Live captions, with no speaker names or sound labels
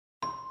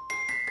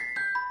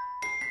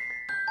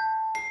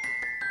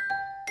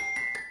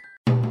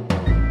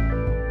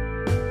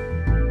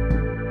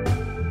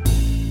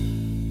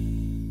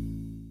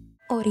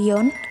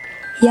Orion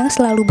yang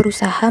selalu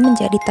berusaha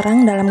menjadi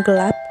terang dalam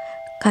gelap,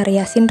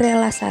 karya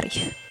Cinderella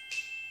Sarif.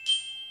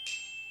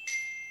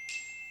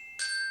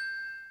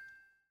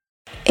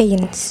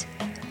 Ains,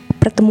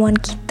 pertemuan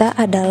kita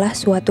adalah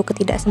suatu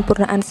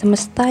ketidaksempurnaan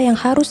semesta yang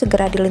harus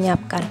segera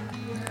dilenyapkan.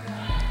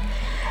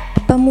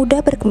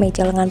 Pemuda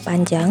berkemeja lengan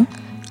panjang,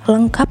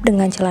 lengkap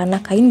dengan celana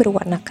kain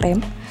berwarna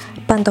krem,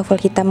 pantofel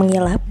hitam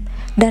mengilap,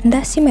 dan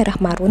dasi merah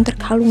marun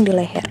terkalung di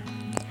leher.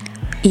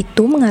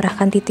 Itu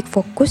mengarahkan titik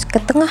fokus ke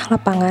tengah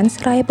lapangan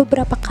seraya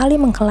beberapa kali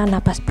menghela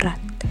napas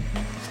berat.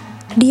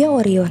 Dia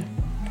Orion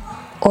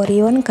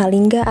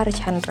Kalingga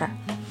Archandra.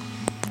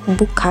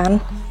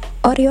 Bukan,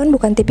 Orion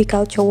bukan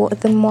tipikal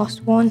cowok the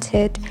most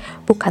wanted,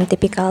 bukan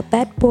tipikal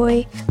bad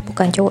boy,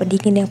 bukan cowok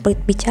dingin yang pelit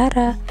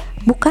bicara,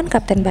 bukan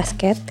kapten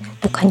basket,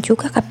 bukan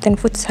juga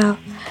kapten futsal,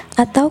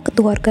 atau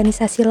ketua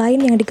organisasi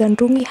lain yang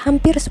digandrungi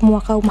hampir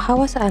semua kaum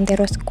hawa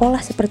seantero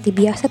sekolah seperti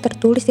biasa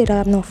tertulis di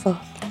dalam novel.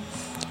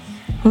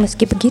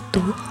 Meski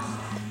begitu,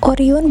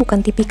 Orion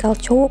bukan tipikal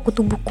cowok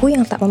kutu buku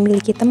yang tak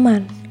memiliki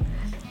teman,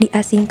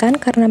 diasingkan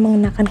karena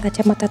mengenakan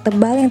kacamata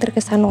tebal yang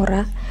terkesan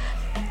norak,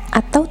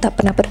 atau tak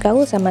pernah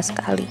bergaul sama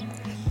sekali.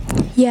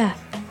 Ya,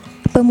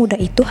 pemuda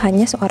itu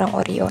hanya seorang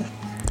Orion.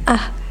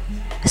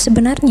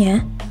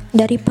 Sebenarnya,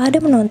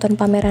 daripada menonton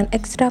pameran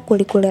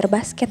ekstrakurikuler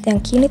basket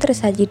yang kini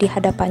tersaji di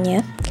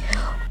hadapannya,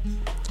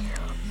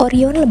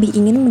 Orion lebih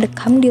ingin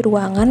mendekam di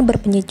ruangan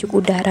berpenyejuk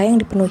udara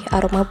yang dipenuhi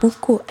aroma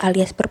buku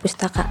alias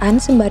perpustakaan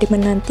sembari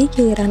menanti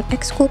giliran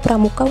ekskul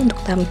pramuka untuk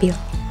tampil.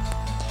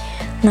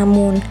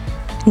 Namun,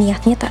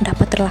 niatnya tak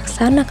dapat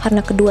terlaksana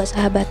karena kedua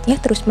sahabatnya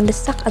terus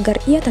mendesak agar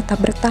ia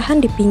tetap bertahan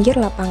di pinggir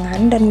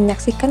lapangan dan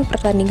menyaksikan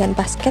pertandingan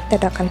basket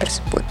dadakan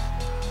tersebut.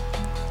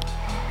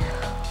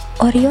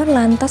 Orion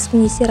lantas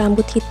mengisi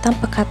rambut hitam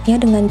pekatnya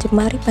dengan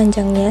jemari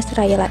panjangnya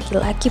seraya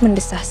laki-laki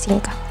mendesah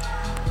singkat.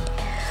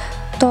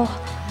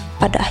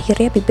 Pada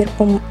akhirnya,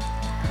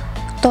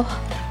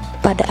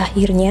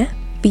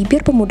 bibir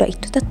pemuda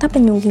itu tetap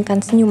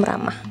menyunggingkan senyum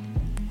ramah.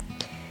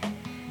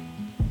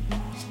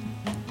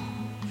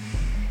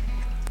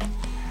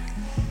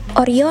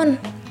 Orion.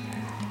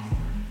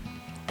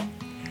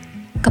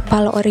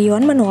 Kepala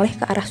Orion menoleh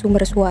ke arah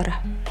sumber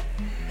suara.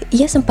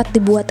 Ia sempat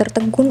dibuat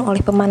tertegun oleh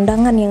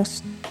pemandangan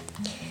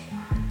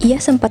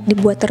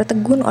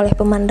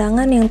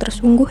yang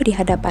tersungguh di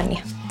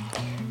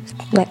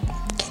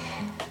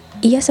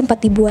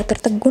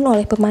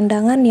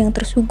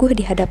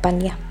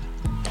hadapannya.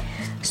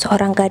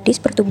 Seorang gadis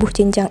bertubuh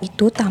jenjang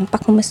itu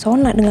tampak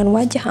memesona dengan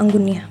wajah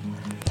anggunnya.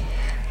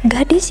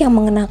 Gadis yang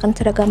mengenakan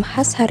seragam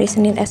khas hari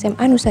Senin SMA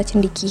Nusa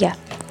Cendekia,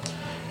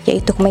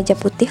 yaitu kemeja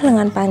putih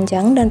lengan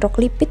panjang dan rok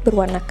lipit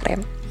berwarna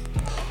krem.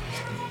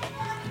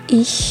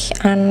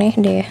 Aneh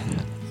deh.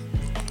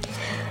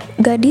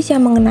 Gadis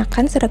yang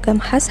mengenakan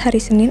seragam khas hari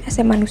Senin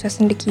SMA Nusa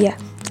Cendekia.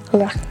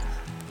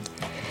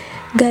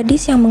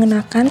 Gadis yang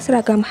mengenakan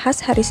seragam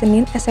khas hari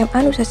Senin SMA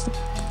Nusa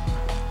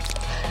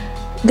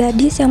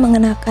Gadis yang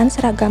mengenakan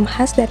seragam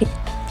khas dari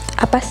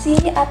apa sih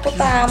atuh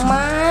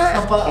tama?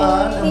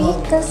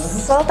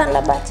 Kesel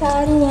tanda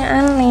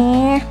bacanya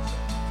aneh.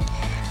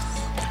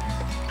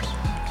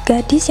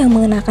 Gadis yang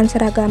mengenakan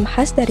seragam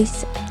khas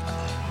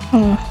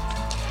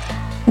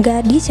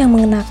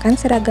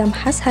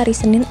hari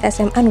Senin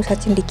SMA Nusa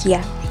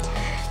Cendekia,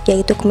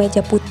 yaitu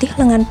kemeja putih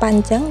lengan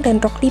panjang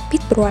dan rok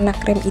lipit berwarna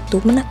krem itu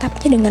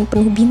menatapnya dengan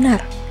penuh binar,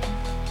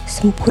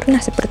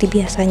 sempurna seperti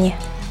biasanya.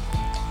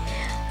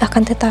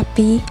 Akan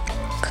tetapi,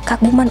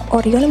 kekaguman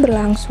Orion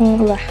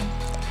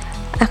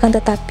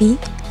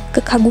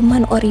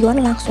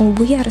langsung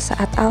buyar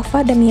saat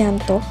Alfa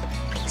Damianto,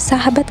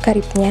 sahabat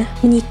karibnya,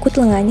 menyikut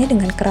lengannya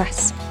dengan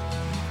keras.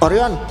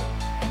 Orion,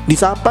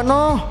 disapa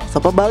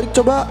sapa balik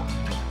coba,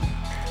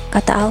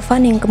 kata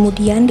Alvan yang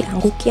kemudian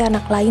diangguki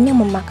anak lain yang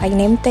memakai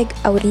name tag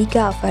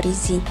Auriga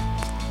Alvarizi.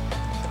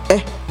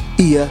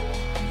 Iya.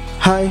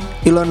 Hai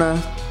Ilona,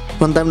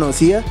 long time no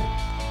see ya.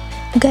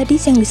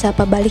 Gadis yang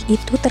disapa balik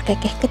itu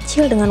terkekeh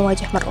kecil dengan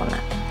wajah merona,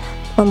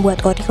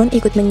 membuat Orion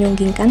ikut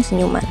menyunggingkan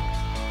senyuman.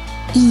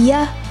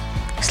 Iya,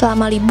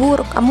 selama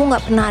libur kamu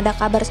gak pernah ada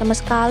kabar sama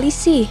sekali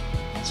sih.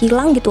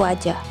 Hilang gitu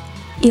aja.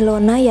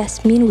 Ilona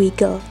Yasmin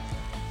Wigel.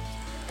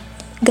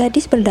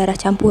 Gadis berdarah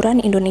campuran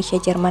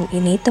Indonesia-Jerman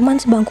ini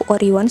teman sebangku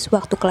Orion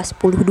sewaktu kelas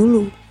 10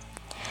 dulu.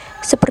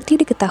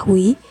 Seperti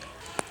diketahui,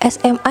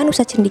 SMA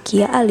Nusa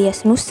Cendekia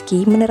alias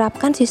Nuski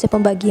menerapkan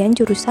sistem pembagian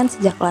jurusan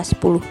sejak kelas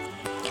 10.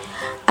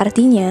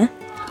 Artinya,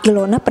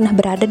 Ilona pernah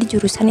berada di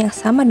jurusan yang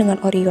sama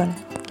dengan Orion,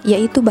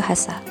 yaitu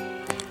bahasa.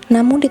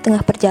 Namun di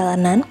tengah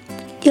perjalanan,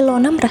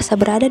 Ilona merasa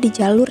berada di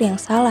jalur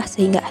yang salah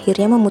sehingga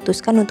akhirnya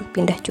memutuskan untuk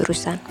pindah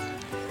jurusan.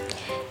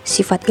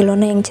 Sifat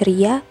Ilona yang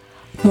ceria,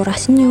 murah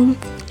senyum,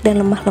 dan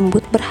lemah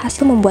lembut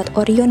berhasil membuat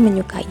Orion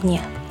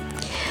menyukainya.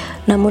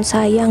 Namun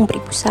sayang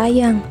beribu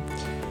sayang,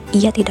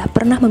 ia tidak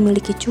pernah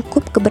memiliki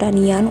cukup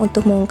keberanian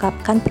untuk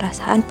mengungkapkan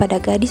perasaan pada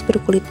gadis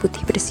berkulit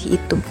putih bersih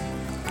itu.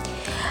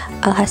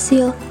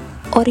 Alhasil,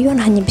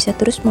 Orion hanya bisa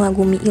terus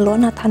mengagumi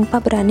Ilona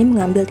tanpa berani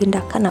mengambil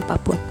tindakan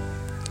apapun.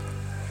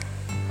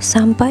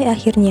 Sampai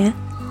akhirnya,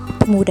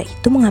 Pemuda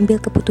itu mengambil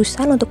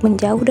keputusan untuk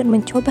menjauh dan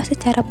mencoba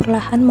secara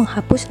perlahan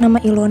menghapus nama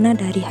Ilona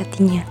dari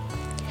hatinya.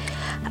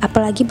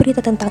 Apalagi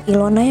berita tentang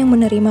Ilona yang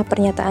menerima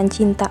pernyataan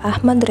cinta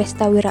Ahmad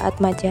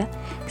Restawira-Atmaja,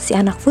 si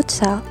anak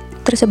futsal,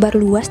 tersebar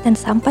luas dan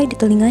sampai di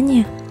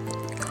telinganya.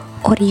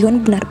 Orion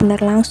benar-benar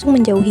langsung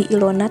menjauhi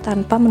Ilona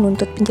tanpa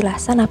menuntut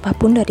penjelasan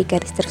apapun dari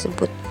gadis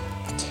tersebut.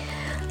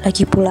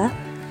 Lagi pula,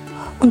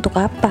 untuk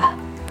apa?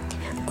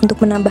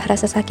 Untuk menambah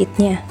rasa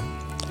sakitnya?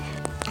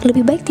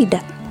 Lebih baik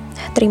tidak.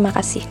 Terima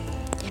kasih.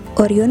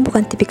 Orion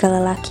bukan tipikal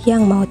lelaki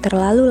yang mau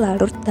terlalu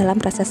larut dalam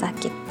rasa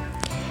sakit.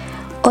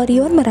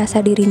 Orion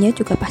merasa dirinya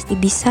juga pasti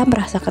bisa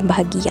merasakan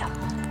bahagia.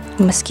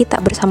 Meski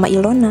tak bersama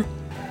Ilona,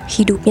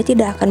 hidupnya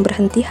tidak akan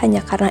berhenti hanya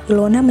karena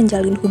Ilona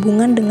menjalin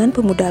hubungan dengan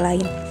pemuda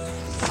lain.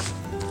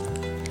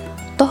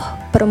 Toh,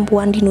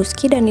 perempuan di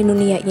Nuski dan di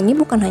dunia ini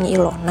bukan hanya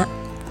Ilona.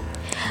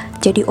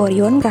 Jadi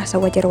Orion merasa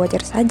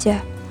wajar-wajar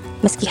saja,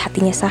 meski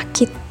hatinya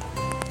sakit.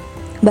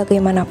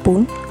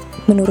 Bagaimanapun,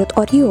 menurut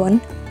Orion,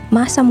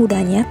 masa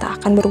mudanya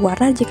tak akan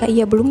berwarna jika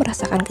ia belum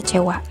merasakan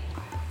kecewa.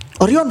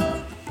 Orion!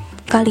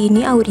 Kali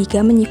ini Auriga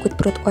menyikut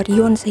perut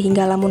Orion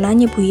sehingga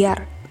lamunannya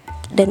buyar,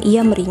 dan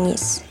ia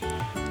meringis.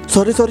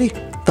 Sorry,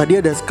 tadi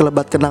ada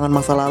sekelebat kenangan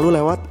masa lalu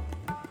lewat.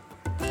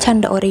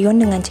 Canda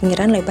Orion dengan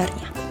cengiran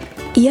lebarnya.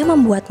 Ia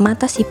membuat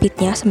mata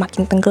sipitnya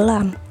semakin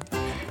tenggelam.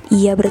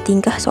 Ia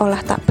bertingkah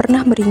seolah tak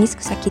pernah meringis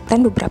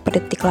kesakitan beberapa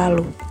detik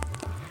lalu.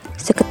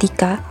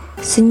 Seketika,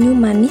 senyum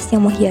manis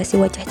yang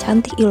menghiasi wajah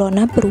cantik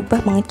Ilona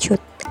berubah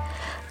mengecut.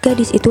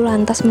 Gadis itu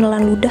lantas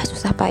menelan ludah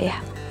susah payah.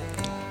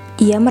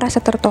 Ia merasa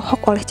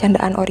tertohok oleh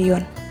candaan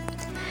Orion.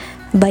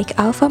 Baik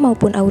Alfa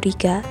maupun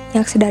Auriga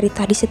yang sedari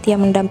tadi setia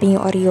mendampingi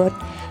Orion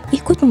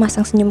ikut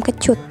memasang senyum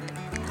kecut.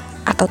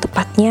 Atau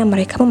tepatnya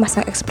mereka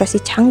memasang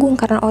ekspresi canggung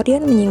karena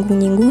Orion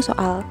menyinggung-nyinggung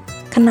soal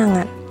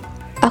kenangan.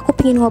 Aku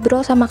pingin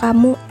ngobrol sama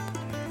kamu.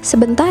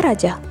 Sebentar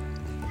aja.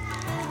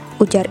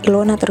 Ujar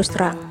Ilona terus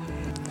terang.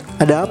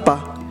 Ada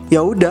apa? Ya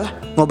udah,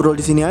 ngobrol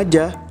di sini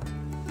aja.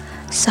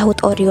 Sahut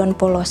Orion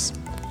polos.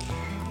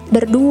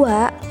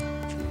 Berdua.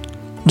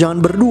 Jangan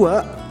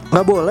berdua,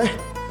 nggak boleh.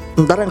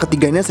 Ntar yang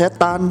ketiganya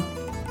setan.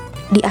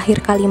 Di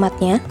akhir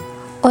kalimatnya,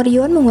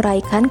 Orion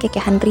menguraikan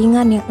kekehan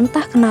ringan yang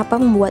entah kenapa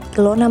membuat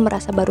Ilona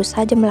merasa baru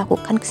saja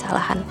melakukan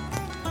kesalahan.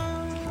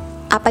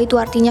 Apa itu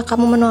artinya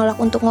kamu menolak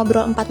untuk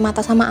ngobrol empat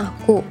mata sama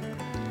aku?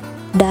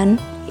 Dan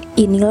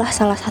inilah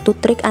salah satu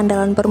trik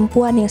andalan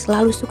perempuan yang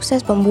selalu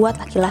sukses membuat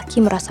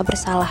laki-laki merasa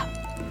bersalah.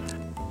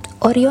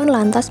 Orion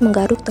lantas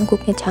menggaruk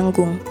tengkuknya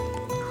canggung.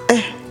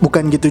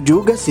 Bukan gitu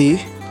juga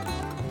sih.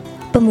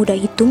 Pemuda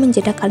itu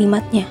menjeda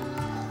kalimatnya,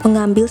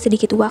 mengambil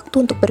sedikit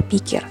waktu untuk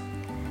berpikir.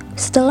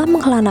 Setelah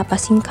menghela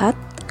napas singkat,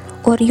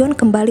 Orion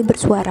kembali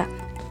bersuara.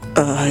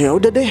 Ya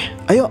udah deh,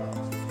 ayo.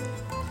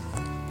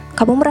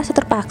 Kamu merasa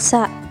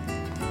terpaksa?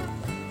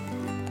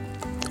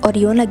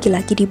 Orion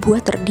lagi-lagi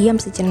dibuat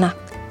terdiam sejenak.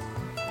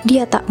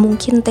 Dia tak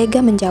mungkin tega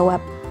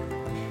menjawab.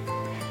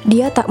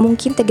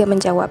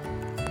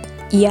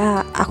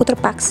 Ya, aku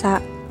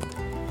terpaksa.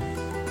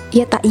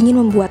 Ia tak ingin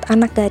membuat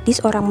anak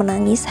gadis orang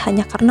menangis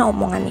hanya karena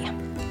omongannya.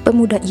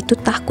 Pemuda itu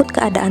takut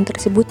keadaan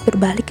tersebut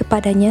berbalik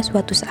kepadanya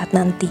suatu saat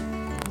nanti.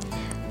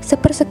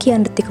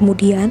 Sepersekian detik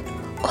kemudian,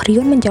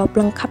 Orion menjawab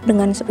lengkap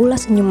dengan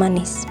seulas senyum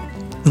manis.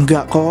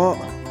 Enggak kok,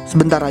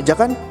 sebentar aja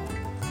kan.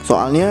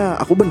 Soalnya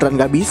aku beneran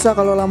gak bisa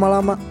kalau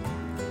lama-lama.